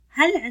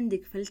هل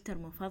عندك فلتر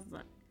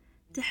مفضل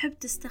تحب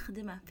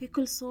تستخدمه في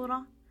كل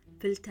صورة؟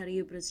 فلتر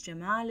يبرز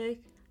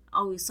جمالك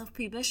أو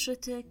يصفي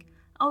بشرتك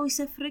أو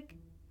يسفرك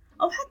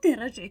أو حتى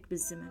يرجعك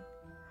بالزمن؟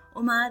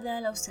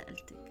 وماذا لو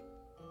سألتك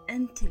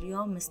أنت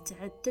اليوم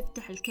مستعد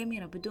تفتح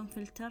الكاميرا بدون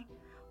فلتر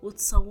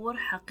وتصور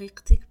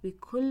حقيقتك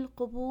بكل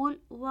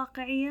قبول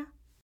وواقعية؟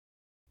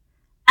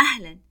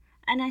 أهلا،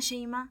 أنا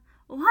شيماء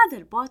وهذا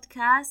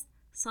البودكاست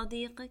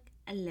صديقك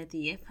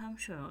الذي يفهم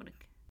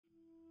شعورك.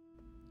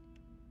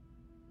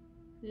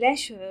 لا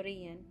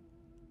شعوريا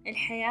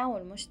الحياة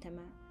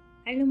والمجتمع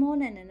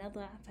علمونا أن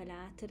نضع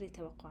فلاتر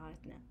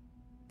لتوقعاتنا،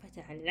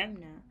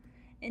 فتعلمنا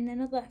أن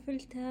نضع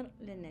فلتر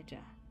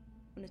للنجاح،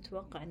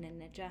 ونتوقع أن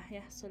النجاح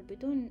يحصل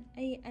بدون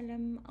أي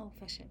ألم أو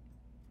فشل،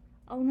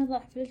 أو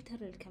نضع فلتر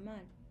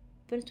للكمال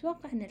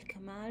فنتوقع أن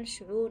الكمال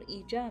شعور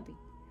إيجابي،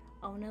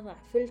 أو نضع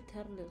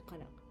فلتر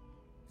للقلق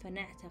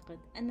فنعتقد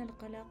أن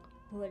القلق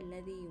هو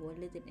الذي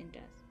يولد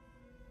الإنجاز.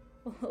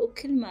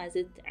 وكل ما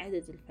زدت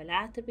عدد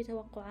الفلاتر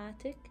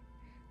بتوقعاتك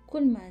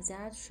كل ما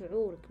زاد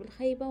شعورك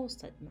بالخيبة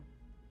والصدمة،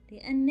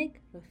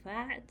 لأنك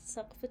رفعت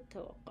سقف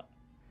التوقع.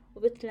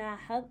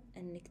 وبتلاحظ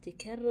أنك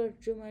تكرر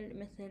جمل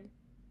مثل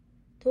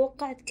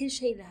توقعت كل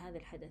شيء لهذا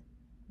الحدث،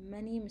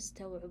 ماني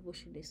مستوعب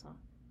وش اللي صار،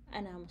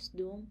 أنا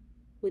مصدوم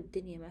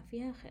والدنيا ما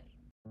فيها خير.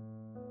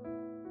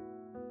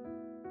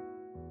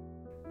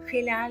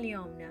 خلال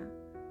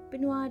يومنا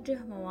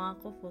بنواجه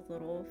مواقف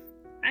وظروف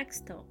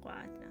عكس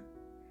توقعاتنا.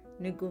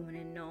 نقوم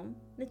من النوم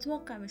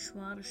نتوقع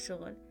مشوار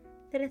الشغل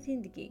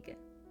 30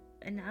 دقيقة،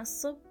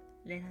 نعصب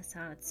لأنها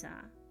صارت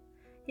ساعة.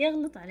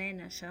 يغلط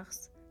علينا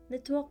شخص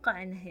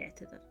نتوقع أنه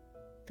يعتذر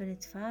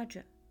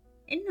فنتفاجأ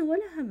إنه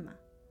ولا همه.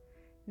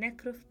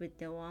 نكرف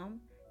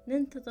بالدوام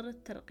ننتظر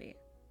الترقية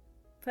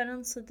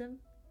فننصدم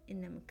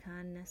إن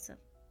مكاننا سر.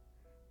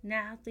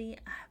 نعطي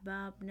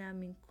أحبابنا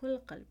من كل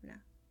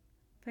قلبنا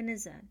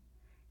فنزعل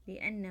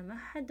لأن ما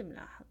حد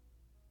ملاحظ.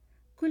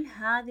 كل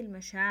هذه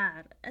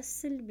المشاعر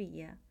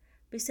السلبية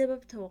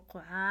بسبب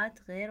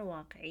توقعات غير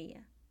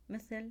واقعية،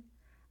 مثل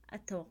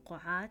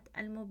التوقعات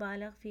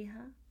المبالغ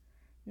فيها.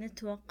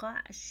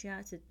 نتوقع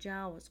أشياء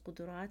تتجاوز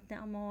قدراتنا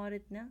أو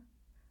مواردنا.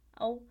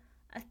 أو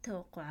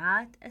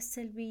التوقعات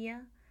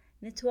السلبية،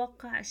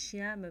 نتوقع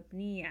أشياء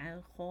مبنية على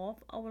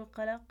الخوف أو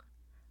القلق.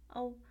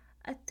 أو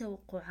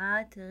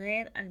التوقعات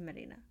غير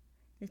المرنة،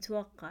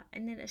 نتوقع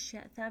أن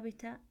الأشياء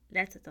ثابتة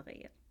لا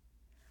تتغير.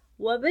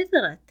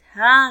 وبذرة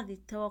هذه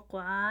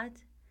التوقعات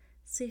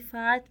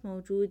صفات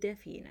موجودة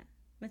فينا،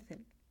 مثل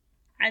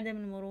عدم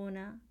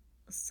المرونة،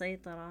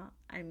 السيطرة،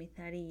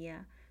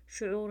 المثالية،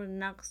 شعور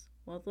النقص،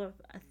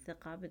 وضعف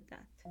الثقة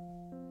بالذات.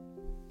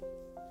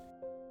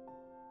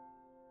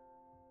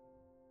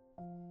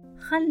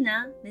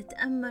 خلنا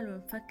نتأمل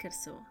ونفكر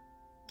سوا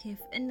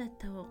كيف أن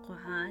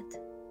التوقعات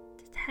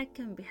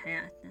تتحكم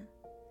بحياتنا،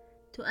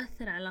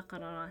 تؤثر على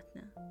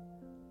قراراتنا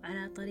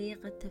وعلى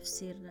طريقة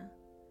تفسيرنا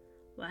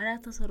وعلى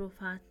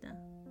تصرفاتنا،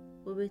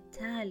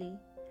 وبالتالي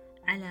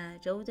على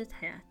جودة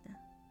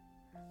حياتنا.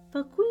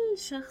 فكل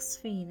شخص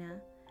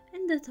فينا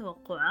عنده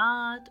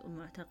توقعات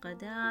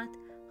ومعتقدات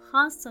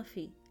خاصة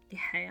فيه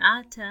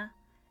لحياته،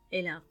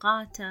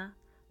 علاقاته،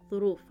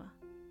 ظروفه.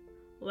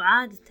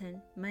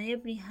 وعادة ما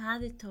يبني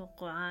هذه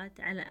التوقعات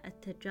على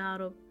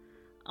التجارب،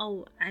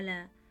 أو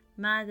على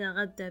ماذا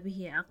غذى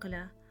به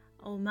عقله،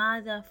 أو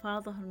ماذا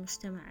فرضه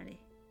المجتمع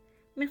عليه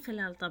من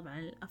خلال طبعا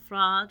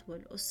الأفراد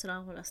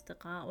والأسرة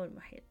والأصدقاء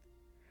والمحيط.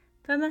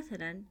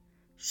 فمثلا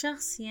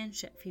شخص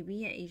ينشأ في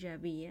بيئة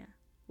إيجابية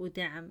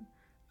ودعم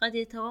قد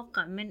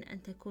يتوقع من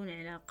أن تكون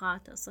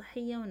علاقاته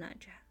صحية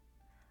وناجحة.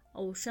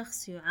 أو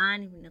شخص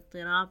يعاني من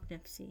اضطراب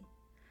نفسي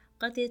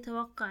قد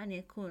يتوقع أن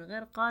يكون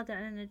غير قادر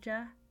على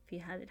النجاح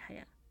في هذه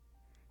الحياة.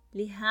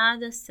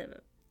 لهذا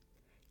السبب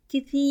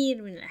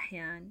كثير من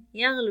الأحيان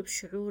يغلب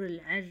شعور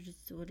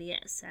العجز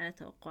واليأس على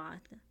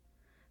توقعاتنا،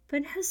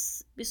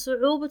 فنحس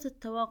بصعوبة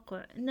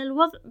التوقع أن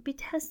الوضع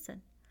بيتحسن،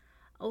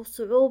 أو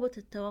صعوبة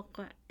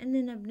التوقع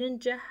أننا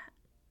بننجح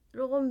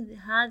رغم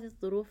هذه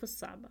الظروف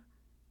الصعبة.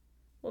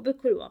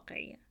 وبكل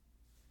واقعية،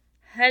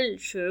 هل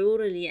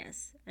شعور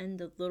اليأس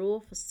عند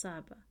الظروف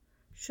الصعبة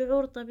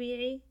شعور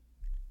طبيعي؟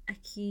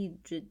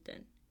 أكيد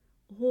جدا،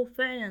 وهو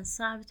فعلا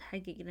صعب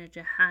تحقق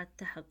نجاحات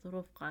تحت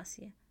ظروف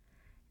قاسية،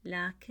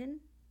 لكن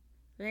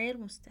غير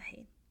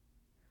مستحيل.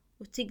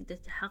 وتقدر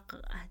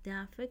تحقق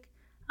أهدافك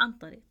عن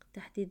طريق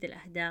تحديد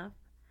الأهداف،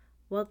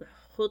 وضع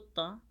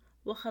خطة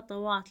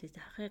وخطوات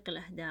لتحقيق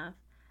الأهداف،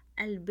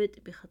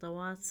 البدء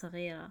بخطوات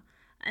صغيرة،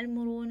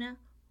 المرونة،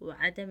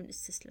 وعدم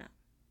الاستسلام.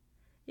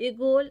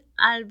 يقول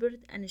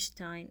ألبرت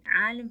أينشتاين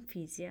عالم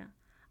فيزياء: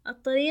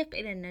 الطريق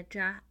إلى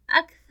النجاح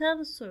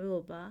أكثر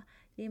صعوبة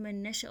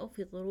لمن نشأوا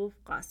في ظروف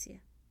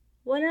قاسية،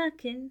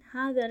 ولكن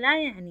هذا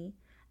لا يعني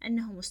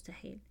أنه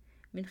مستحيل.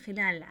 من خلال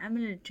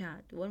العمل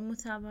الجاد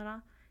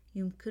والمثابرة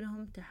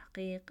يمكنهم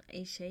تحقيق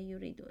أي شيء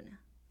يريدونه.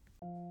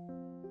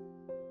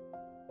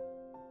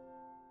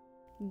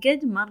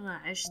 قد مرة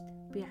عشت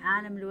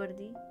بعالم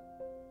الوردي؟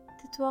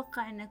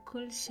 تتوقع أن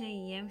كل شيء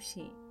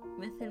يمشي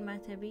مثل ما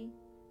تبي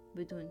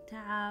بدون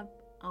تعب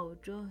أو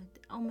جهد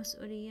أو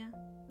مسؤولية؟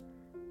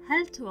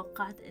 هل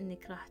توقعت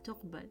أنك راح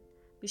تقبل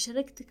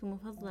بشريكتك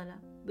المفضلة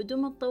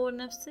بدون ما تطور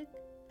نفسك؟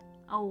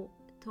 أو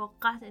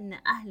توقعت أن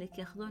أهلك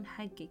ياخذون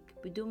حقك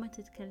بدون ما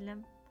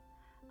تتكلم؟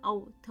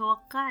 أو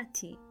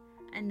توقعتي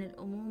أن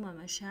الأمومة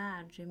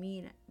مشاعر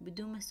جميلة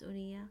بدون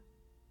مسؤولية؟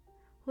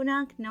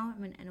 هناك نوع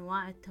من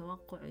أنواع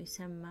التوقع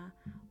يسمى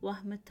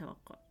وهم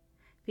التوقع.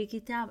 في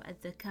كتاب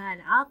الذكاء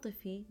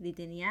العاطفي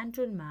لدانيال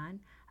جولمان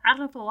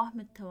عرف وهم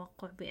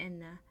التوقع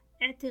بأنه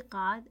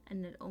اعتقاد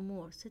أن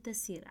الأمور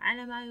ستسير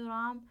على ما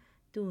يرام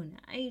دون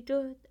أي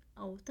جهد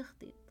أو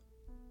تخطيط.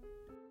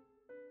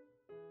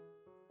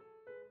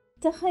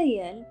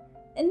 تخيل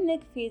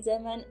أنك في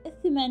زمن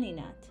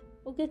الثمانينات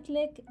وقلت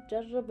لك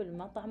جرب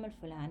المطعم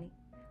الفلاني،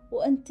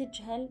 وأنت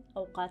تجهل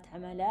أوقات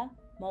عمله،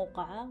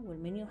 موقعه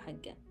والمنيو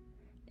حقه.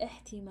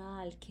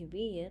 احتمال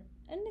كبير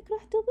أنك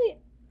راح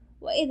تضيع،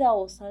 وإذا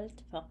وصلت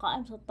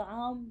فقائمة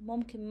الطعام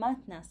ممكن ما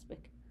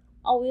تناسبك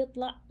أو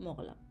يطلع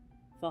مغلق،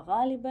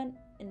 فغالبا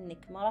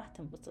أنك ما راح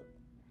تنبسط.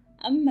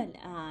 أما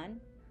الآن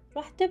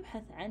راح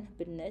تبحث عنه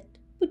بالنت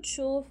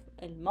وتشوف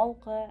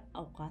الموقع،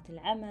 أوقات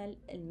العمل،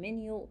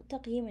 المنيو،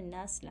 تقييم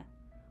الناس له،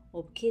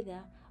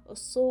 وبكذا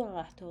الصورة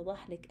راح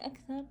توضح لك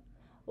أكثر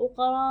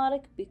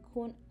وقرارك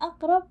بيكون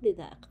أقرب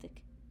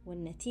لذائقتك،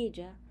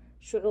 والنتيجة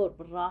شعور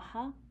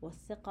بالراحة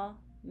والثقة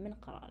من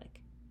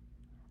قرارك.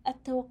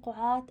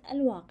 التوقعات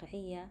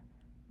الواقعية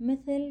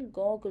مثل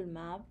جوجل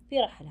ماب في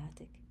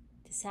رحلاتك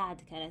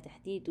تساعدك على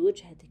تحديد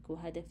وجهتك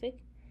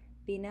وهدفك،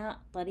 بناء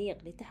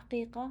طريق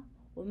لتحقيقه،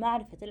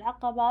 ومعرفة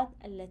العقبات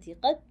التي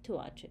قد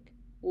تواجهك،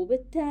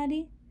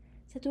 وبالتالي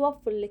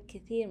ستوفر لك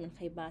كثير من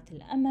خيبات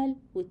الأمل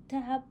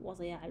والتعب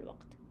وضياع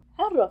الوقت.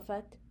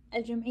 عرفت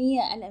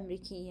الجمعية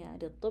الأمريكية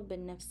للطب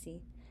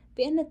النفسي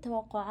بأن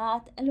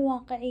التوقعات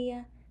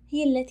الواقعية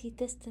هي التي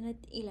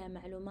تستند إلى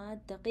معلومات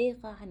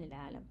دقيقة عن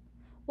العالم،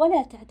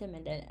 ولا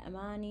تعتمد على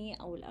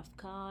الأماني أو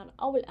الأفكار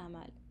أو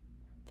الآمال.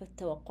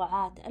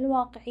 فالتوقعات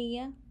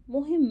الواقعية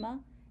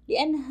مهمة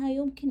لأنها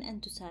يمكن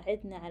أن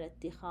تساعدنا على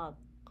اتخاذ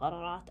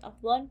قرارات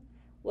أفضل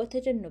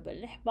وتجنب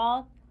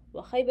الإحباط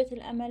وخيبة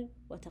الأمل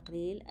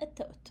وتقليل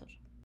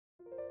التوتر.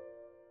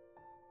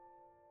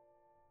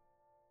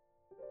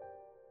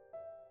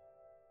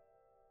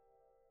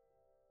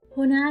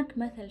 هناك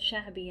مثل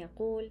شعبي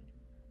يقول: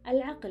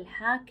 العقل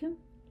حاكم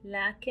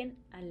لكن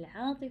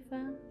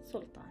العاطفة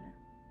سلطانة.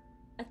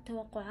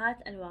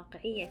 التوقعات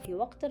الواقعية في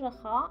وقت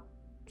الرخاء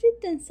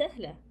جدا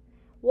سهلة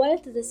ولا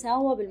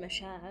تتساوى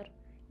بالمشاعر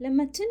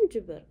لما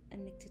تنجبر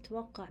أنك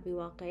تتوقع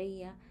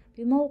بواقعية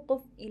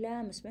بموقف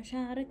يلامس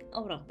مشاعرك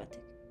أو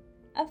رغبتك.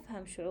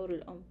 أفهم شعور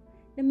الأم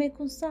لما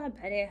يكون صعب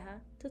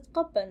عليها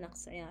تتقبل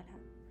نقص عيالها،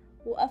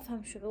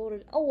 وأفهم شعور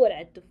الأول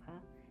على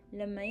الدفعة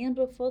لما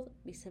ينرفض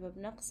بسبب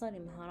نقصه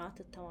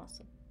لمهارات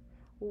التواصل،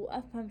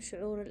 وأفهم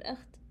شعور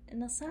الأخت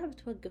إنه صعب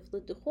توقف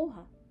ضد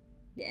أخوها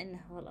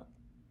لأنه غلط.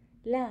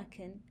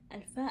 لكن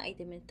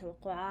الفائدة من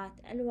التوقعات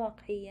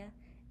الواقعية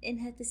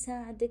إنها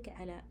تساعدك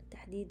على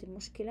تحديد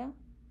المشكلة،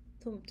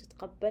 ثم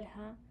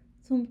تتقبلها،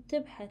 ثم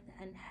تبحث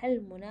عن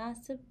حل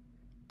مناسب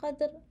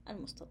قدر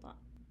المستطاع.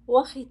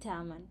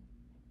 وختاما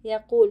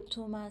يقول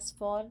توماس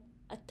فول: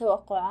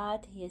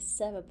 التوقعات هي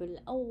السبب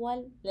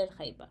الأول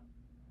للخيبة.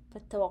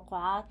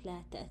 فالتوقعات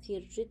لها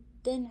تأثير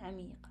جدا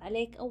عميق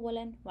عليك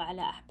أولا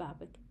وعلى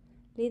أحبابك،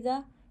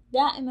 لذا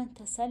دائما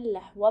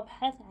تسلح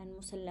وابحث عن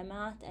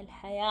مسلمات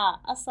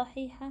الحياة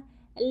الصحيحة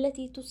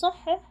التي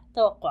تصحح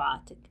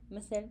توقعاتك،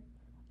 مثل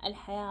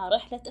الحياة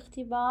رحلة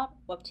اختبار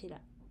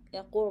وابتلاء.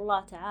 يقول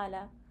الله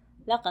تعالى: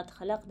 لقد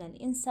خلقنا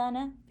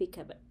الإنسان في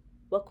كبد.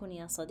 وكن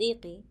يا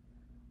صديقي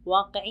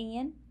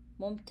واقعيا،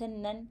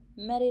 ممتنا،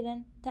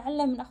 مرنا،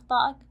 تعلم من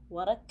أخطائك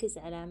وركز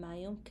على ما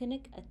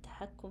يمكنك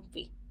التحكم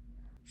فيه.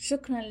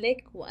 شكرا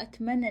لك،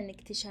 وأتمنى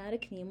أنك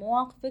تشاركني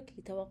مواقفك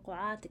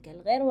لتوقعاتك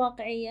الغير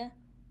واقعية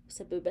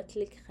وسببت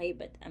لك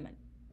خيبة أمل.